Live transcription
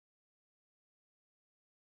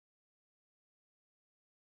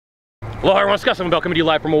Hello everyone, Scott Sylvan Bell coming to you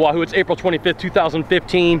live from Oahu. It's April 25th,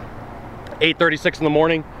 2015, 8:36 in the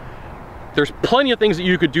morning. There's plenty of things that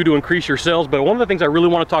you could do to increase your sales, but one of the things I really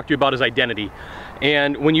want to talk to you about is identity.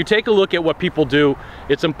 And when you take a look at what people do,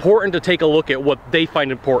 it's important to take a look at what they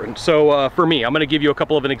find important. So for me, I'm going to give you a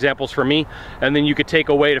couple of examples for me, and then you could take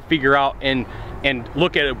away to figure out and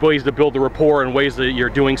look at ways to build the rapport and ways that you're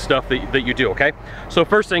doing stuff that you do, okay? So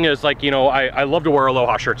first thing is, like, you know, I love to wear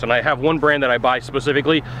Aloha shirts, and I have one brand that I buy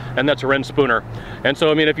specifically, and that's Ren Spooner. And so,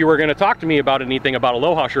 I mean, if you were going to talk to me about anything about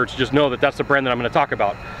Aloha shirts, just know that that's the brand that I'm going to talk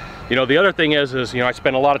about. You know, the other thing is, you know, I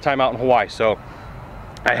spend a lot of time out in Hawaii, so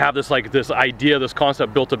I have this idea, this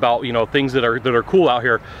concept built about, you know, things that are cool out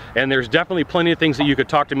here. And there's definitely plenty of things that you could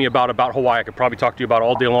talk to me about Hawaii. I could probably talk to you about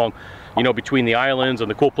all day long, you know, between the islands and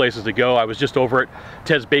the cool places to go. I was just over at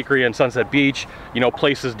Ted's Bakery in Sunset Beach, you know,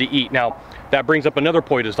 places to eat. Now, that brings up another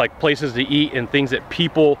point, is like places to eat and things that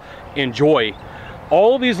people enjoy.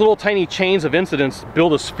 All of these little tiny chains of incidents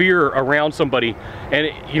build a sphere around somebody. And,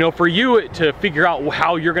 you know, for you to figure out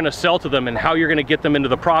how you're going to sell to them and how you're going to get them into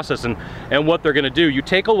the process and what they're going to do, you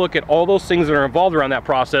take a look at all those things that are involved around that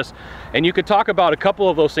process, and you could talk about a couple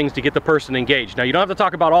of those things to get the person engaged. Now, you don't have to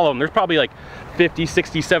talk about all of them. There's probably like 50,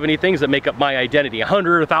 60, 70 things that make up my identity,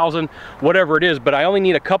 100, 1,000, whatever it is, but I only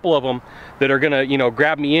need a couple of them that are going to, you know,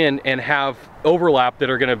 grab me in and have overlap, that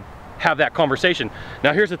are going to have that conversation.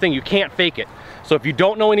 Now, here's the thing, you can't fake it. So if you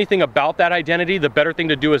don't know anything about that identity, the better thing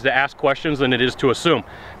to do is to ask questions than it is to assume,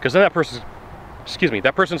 because then that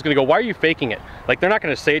person's gonna go, why are you faking it? Like, they're not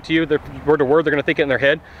gonna say it to you, word to word, they're gonna think it in their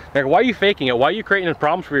head. They're like, why are you faking it? Why are you creating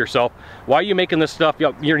problems for yourself? Why are you making this stuff,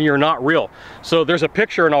 you're not real? So there's a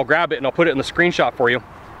picture, and I'll grab it and I'll put it in the screenshot for you,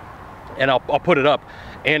 and I'll put it up.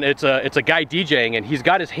 And it's a guy DJing, and he's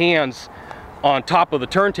got his hands on top of the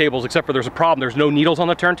turntables, except for there's a problem. There's no needles on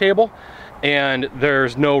the turntable, and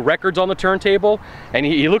there's no records on the turntable, and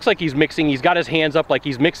he looks like he's mixing. He's got his hands up like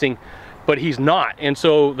he's mixing, but he's not. And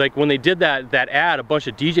so, like, when they did that ad, a bunch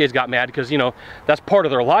of DJs got mad, because, you know, that's part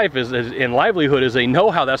of their life is in livelihood, is they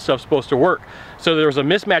know how that stuff's supposed to work. So there was a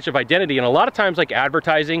mismatch of identity, and a lot of times, like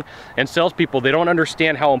advertising and salespeople, they don't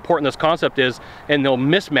understand how important this concept is, and they'll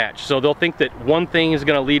mismatch. So they'll think that one thing is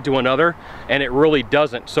going to lead to another, and it really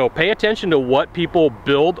doesn't. So pay attention to what people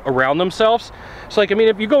build around themselves. So, like, I mean,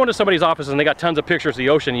 if you go into somebody's office and they got tons of pictures of the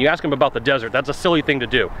ocean, and you ask them about the desert, that's a silly thing to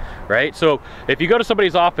do, right? So if you go to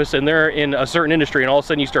somebody's office and they're in a certain industry, and all of a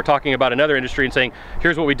sudden you start talking about another industry and saying,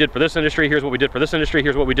 here's what we did for this industry, here's what we did for this industry,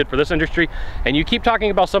 here's what we did for this industry, and you keep talking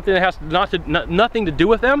about something that has nothing to do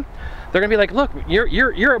with them, they're gonna be like, look,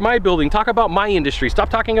 you're at my building, talk about my industry, stop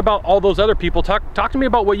talking about all those other people, talk to me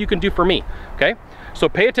about what you can do for me, okay? So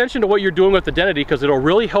pay attention to what you're doing with identity, because it'll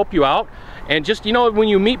really help you out. And just, you know, when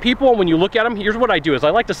you meet people and when you look at them, here's what I do, is I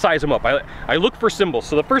like to size them up. I look for symbols.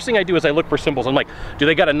 So the first thing I do is I look for symbols. I'm like, do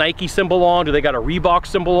they got a Nike symbol on? Do they got a Reebok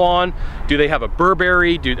symbol on? Do they have a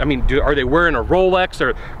Burberry? Are they wearing a Rolex,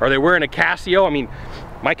 or are they wearing a Casio? I mean,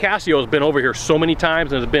 my Casio has been over here so many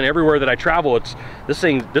times, and it's been everywhere that I travel. This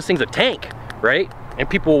thing's a tank, right? And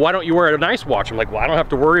people, why don't you wear a nice watch? I'm like, well, I don't have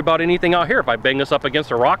to worry about anything out here. If I bang this up against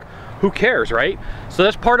a rock, who cares, right? So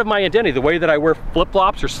that's part of my identity. The way that I wear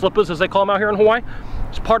flip-flops, or slippers as they call them out here in Hawaii,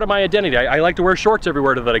 it's part of my identity. I like to wear shorts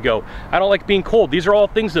everywhere that I go. I don't like being cold. These are all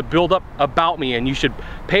things that build up about me, and you should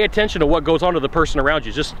pay attention to what goes on to the person around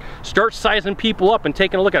you. Just start sizing people up and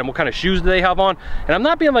taking a look at them. What kind of shoes do they have on? And I'm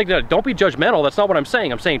not being like, don't be judgmental. That's not what I'm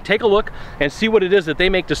saying. I'm saying take a look and see what it is that they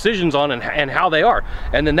make decisions on, and how they are.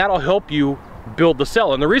 And then that'll help you build the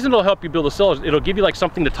sell. And the reason it'll help you build the sell is it'll give you like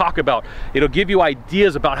something to talk about. It'll give you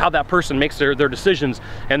ideas about how that person makes their decisions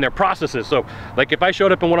and their processes. So, like, if I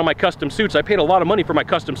showed up in one of my custom suits, I paid a lot of money for my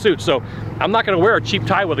custom suit, so I'm not going to wear a cheap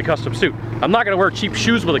tie with a custom suit. I'm not going to wear cheap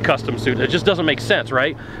shoes with a custom suit. It just doesn't make sense,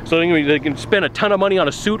 right? So they can spend a ton of money on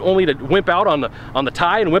a suit only to wimp out on the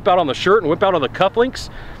tie, and wimp out on the shirt, and wimp out on the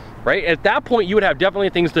cufflinks. Right? At that point, you would have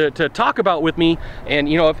definitely things to talk about with me. And,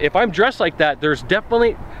 you know, if I'm dressed like that, there's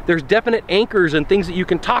definite anchors and things that you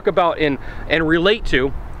can talk about and relate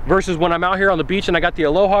to, versus when I'm out here on the beach and I got the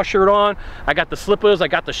Aloha shirt on, I got the slippers, I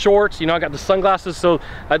got the shorts, you know, I got the sunglasses so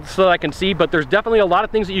that I can see. But there's definitely a lot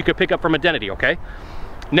of things that you could pick up from identity, okay?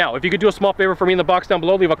 Now, if you could do a small favor for me in the box down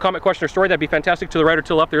below, leave a comment, question, or story, that'd be fantastic. To the right or to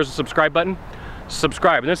the left, there's a subscribe button.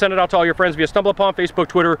 Subscribe, and then send it out to all your friends via StumbleUpon, Facebook,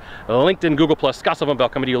 Twitter, LinkedIn, Google+. Scott Sylvan Bell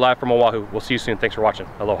coming to you live from Oahu. We'll see you soon. Thanks for watching.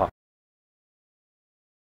 Aloha.